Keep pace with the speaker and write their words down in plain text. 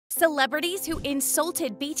Celebrities who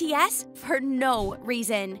insulted BTS for no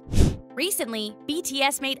reason. Recently,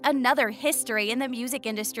 BTS made another history in the music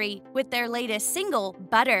industry with their latest single,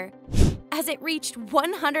 Butter, as it reached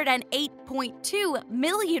 108.2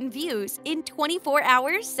 million views in 24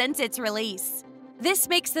 hours since its release. This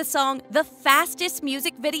makes the song the fastest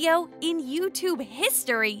music video in YouTube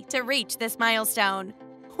history to reach this milestone.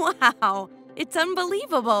 Wow, it's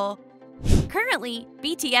unbelievable! Currently,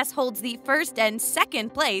 BTS holds the first and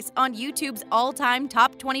second place on YouTube's all-time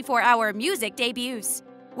top 24-hour music debuts,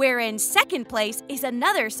 where in second place is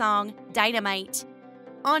another song, Dynamite.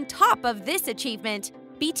 On top of this achievement,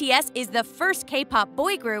 BTS is the first K-pop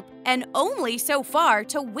boy group and only so far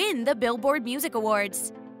to win the Billboard Music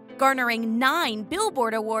Awards, garnering 9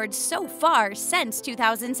 Billboard Awards so far since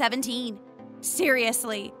 2017.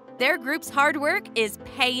 Seriously, their group's hard work is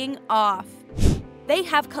paying off. They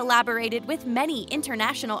have collaborated with many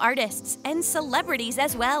international artists and celebrities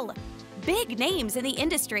as well. Big names in the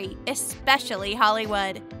industry, especially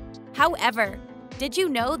Hollywood. However, did you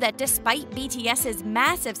know that despite BTS's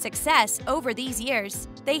massive success over these years,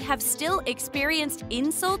 they have still experienced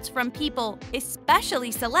insults from people,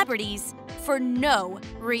 especially celebrities, for no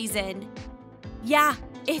reason? Yeah,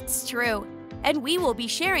 it's true. And we will be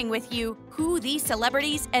sharing with you who these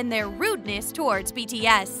celebrities and their rudeness towards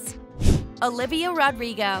BTS. Olivia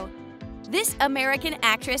Rodrigo. This American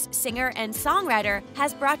actress, singer, and songwriter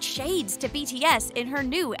has brought shades to BTS in her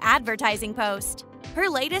new advertising post. Her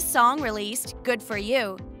latest song released, Good For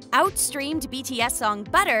You, outstreamed BTS song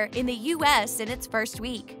Butter in the US in its first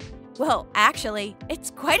week. Well, actually, it's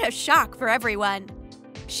quite a shock for everyone.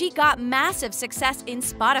 She got massive success in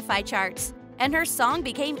Spotify charts, and her song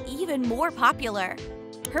became even more popular.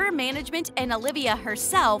 Her management and Olivia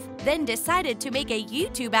herself then decided to make a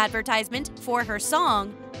YouTube advertisement for her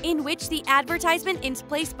song, in which the advertisement is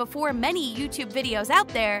placed before many YouTube videos out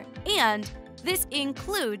there, and this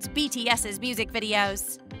includes BTS's music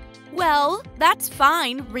videos. Well, that's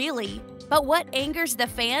fine, really. But what angers the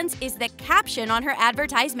fans is the caption on her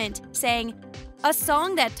advertisement, saying, "A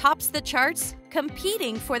song that tops the charts,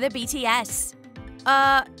 competing for the BTS."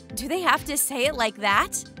 Do they have to say it like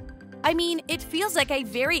that? I mean, it feels like a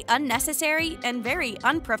very unnecessary and very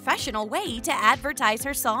unprofessional way to advertise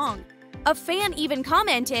her song. A fan even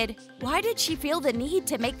commented, "Why did she feel the need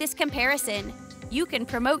to make this comparison? You can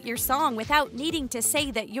promote your song without needing to say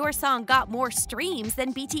that your song got more streams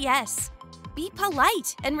than BTS. Be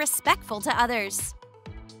polite and respectful to others."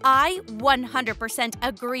 I 100%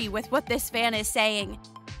 agree with what this fan is saying.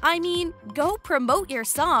 I mean, go promote your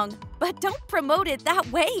song, but don't promote it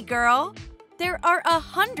that way, girl. There are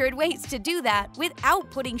 100 ways to do that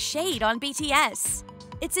without putting shade on BTS.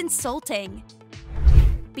 It's insulting.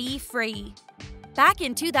 Be free. Back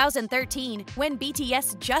in 2013, when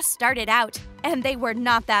BTS just started out, and they were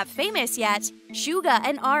not that famous yet, Suga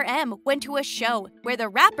and RM went to a show where the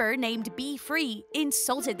rapper named Be Free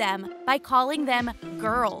insulted them by calling them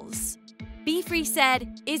girls. Be Free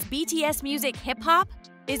said, "Is BTS music hip-hop?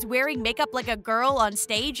 Is wearing makeup like a girl on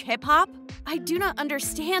stage hip-hop? I do not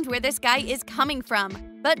understand where this guy is coming from,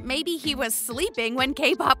 but maybe he was sleeping when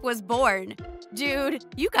K-pop was born. Dude,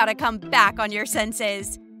 you gotta come back on your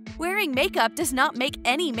senses. Wearing makeup does not make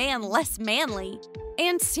any man less manly.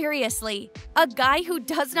 And seriously, a guy who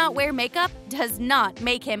does not wear makeup does not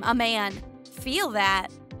make him a man. Feel that."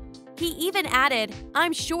 He even added,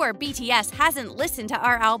 "I'm sure BTS hasn't listened to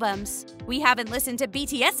our albums. We haven't listened to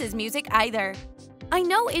BTS's music either." I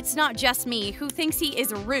know it's not just me who thinks he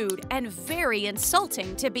is rude and very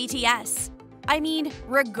insulting to BTS. I mean,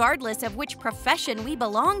 regardless of which profession we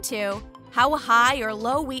belong to, how high or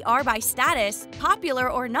low we are by status, popular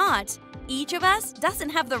or not, each of us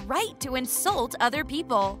doesn't have the right to insult other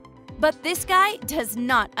people. But this guy does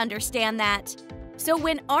not understand that. So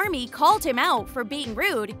when ARMY called him out for being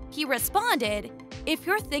rude, he responded, "If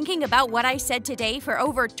you're thinking about what I said today for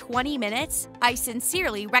over 20 minutes, I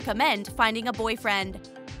sincerely recommend finding a boyfriend."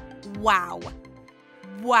 Wow.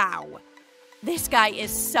 Wow. This guy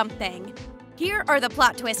is something. Here are the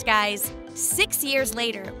plot twists, guys. 6 years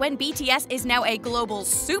later, when BTS is now a global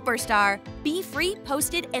superstar, Be Free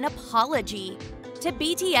posted an apology. To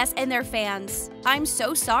BTS and their fans, "I'm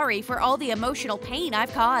so sorry for all the emotional pain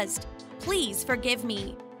I've caused. Please forgive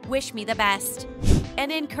me. Wish me the best."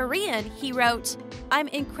 And in Korean, he wrote, "I'm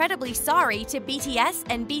incredibly sorry to BTS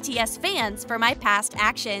and BTS fans for my past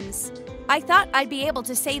actions. I thought I'd be able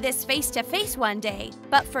to say this face-to-face one day,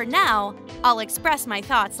 but for now, I'll express my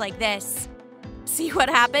thoughts like this." See what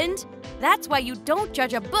happened? That's why you don't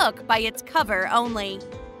judge a book by its cover only.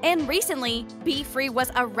 And recently, Be Free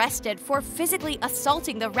was arrested for physically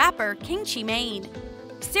assaulting the rapper King Chi-main.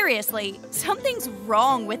 Seriously, something's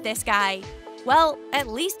wrong with this guy. Well, at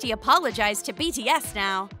least he apologized to BTS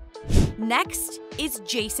now. Next is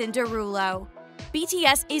Jason Derulo.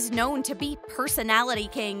 BTS is known to be personality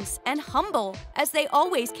kings and humble, as they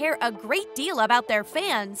always care a great deal about their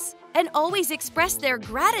fans and always express their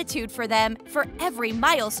gratitude for them for every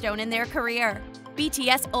milestone in their career.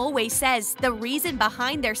 BTS always says the reason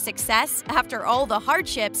behind their success after all the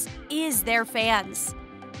hardships is their fans.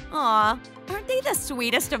 Aw, aren't they the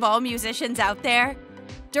sweetest of all musicians out there?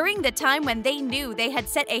 During the time when they knew they had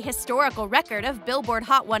set a historical record of Billboard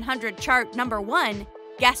Hot 100 chart #1,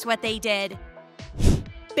 guess what they did?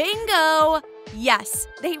 Bingo! Yes,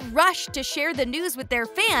 they rushed to share the news with their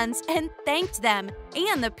fans and thanked them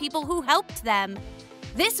and the people who helped them.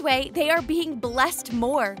 This way, they are being blessed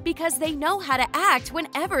more because they know how to act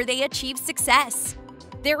whenever they achieve success.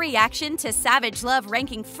 Their reaction to Savage Love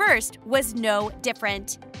ranking first was no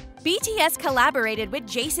different. BTS collaborated with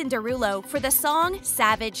Jason Derulo for the song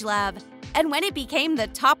Savage Love, and when it became the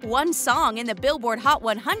top 1 song in the Billboard Hot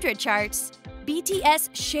 100 charts,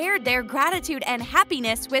 BTS shared their gratitude and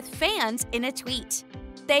happiness with fans in a tweet.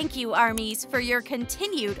 Thank you, ARMYs, for your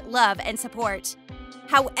continued love and support.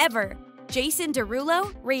 However, Jason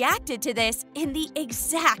Derulo reacted to this in the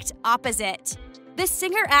exact opposite. The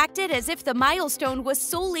singer acted as if the milestone was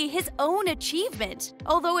solely his own achievement,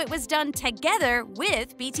 although it was done together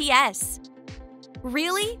with BTS.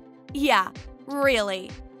 Really? Yeah,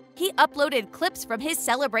 really. He uploaded clips from his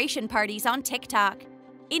celebration parties on TikTok.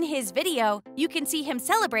 In his video, you can see him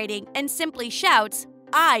celebrating and simply shouts,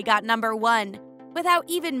 "I got #1," without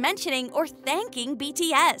even mentioning or thanking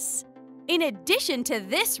BTS. In addition to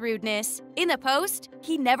this rudeness, in the post,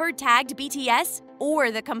 he never tagged BTS or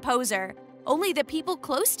the composer, only the people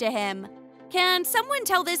close to him. Can someone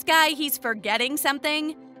tell this guy he's forgetting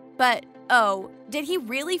something? But, oh, did he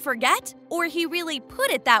really forget? Or he really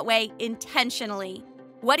put it that way intentionally?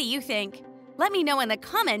 What do you think? Let me know in the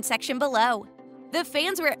comment section below. The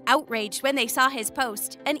fans were outraged when they saw his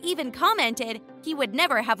post and even commented he would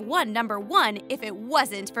never have won #1 if it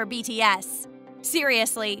wasn't for BTS.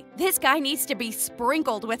 Seriously, this guy needs to be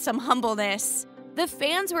sprinkled with some humbleness. The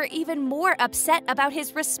fans were even more upset about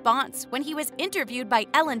his response when he was interviewed by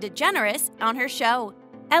Ellen DeGeneres on her show.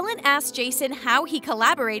 Ellen asked Jason how he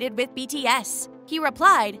collaborated with BTS. He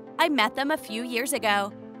replied, "I met them a few years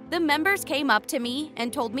ago. The members came up to me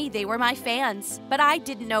and told me they were my fans, but I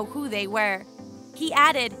didn't know who they were." He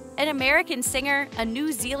added, an American singer, a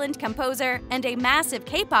New Zealand composer, and a massive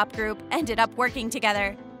K-pop group ended up working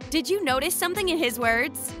together. Did you notice something in his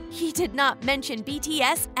words? He did not mention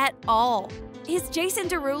BTS at all. Is Jason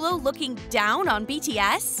Derulo looking down on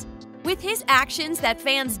BTS? With his actions that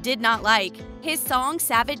fans did not like, his song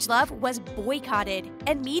Savage Love was boycotted,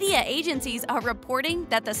 and media agencies are reporting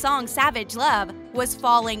that the song Savage Love was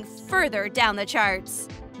falling further down the charts.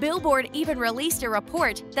 Billboard even released a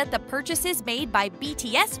report that the purchases made by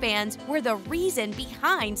BTS fans were the reason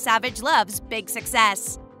behind Savage Love's big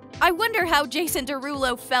success. I wonder how Jason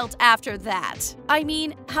Derulo felt after that. I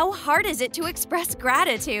mean, how hard is it to express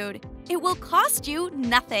gratitude? It will cost you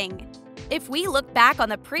nothing. If we look back on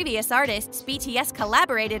the previous artists BTS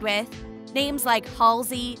collaborated with, names like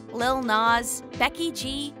Halsey, Lil Nas, Becky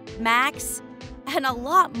G, Max, and a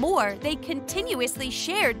lot more, they continuously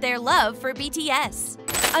shared their love for BTS.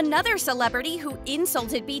 Another celebrity who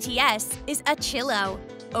insulted BTS is Achillo,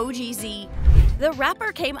 OGZ. The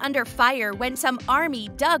rapper came under fire when some ARMY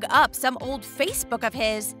dug up some old Facebook of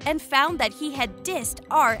his and found that he had dissed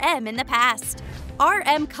RM in the past.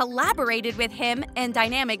 RM collaborated with him and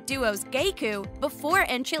dynamic duos Geiku before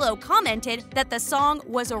Achillo commented that the song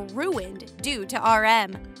was ruined due to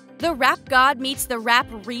RM. The rap god meets the rap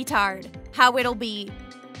retard. How it'll be.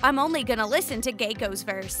 I'm only gonna listen to Geiko's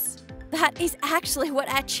verse. That is actually what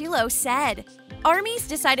Achillo said. ARMYs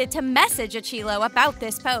decided to message Achillo about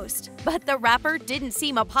this post, but the rapper didn't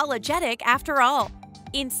seem apologetic after all.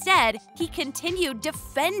 Instead, he continued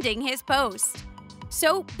defending his post.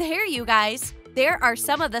 So there you guys. There are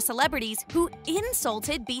some of the celebrities who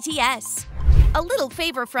insulted BTS. A little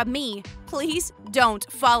favor from me, please don't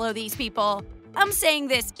follow these people. I'm saying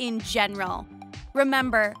this in general.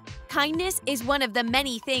 Remember, kindness is one of the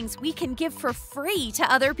many things we can give for free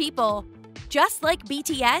to other people. Just like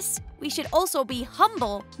BTS, we should also be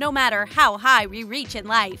humble no matter how high we reach in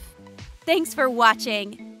life. Thanks for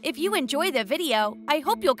watching. If you enjoy the video, I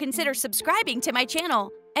hope you'll consider subscribing to my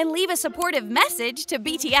channel and leave a supportive message to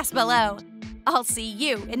BTS below. I'll see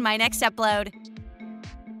you in my next upload.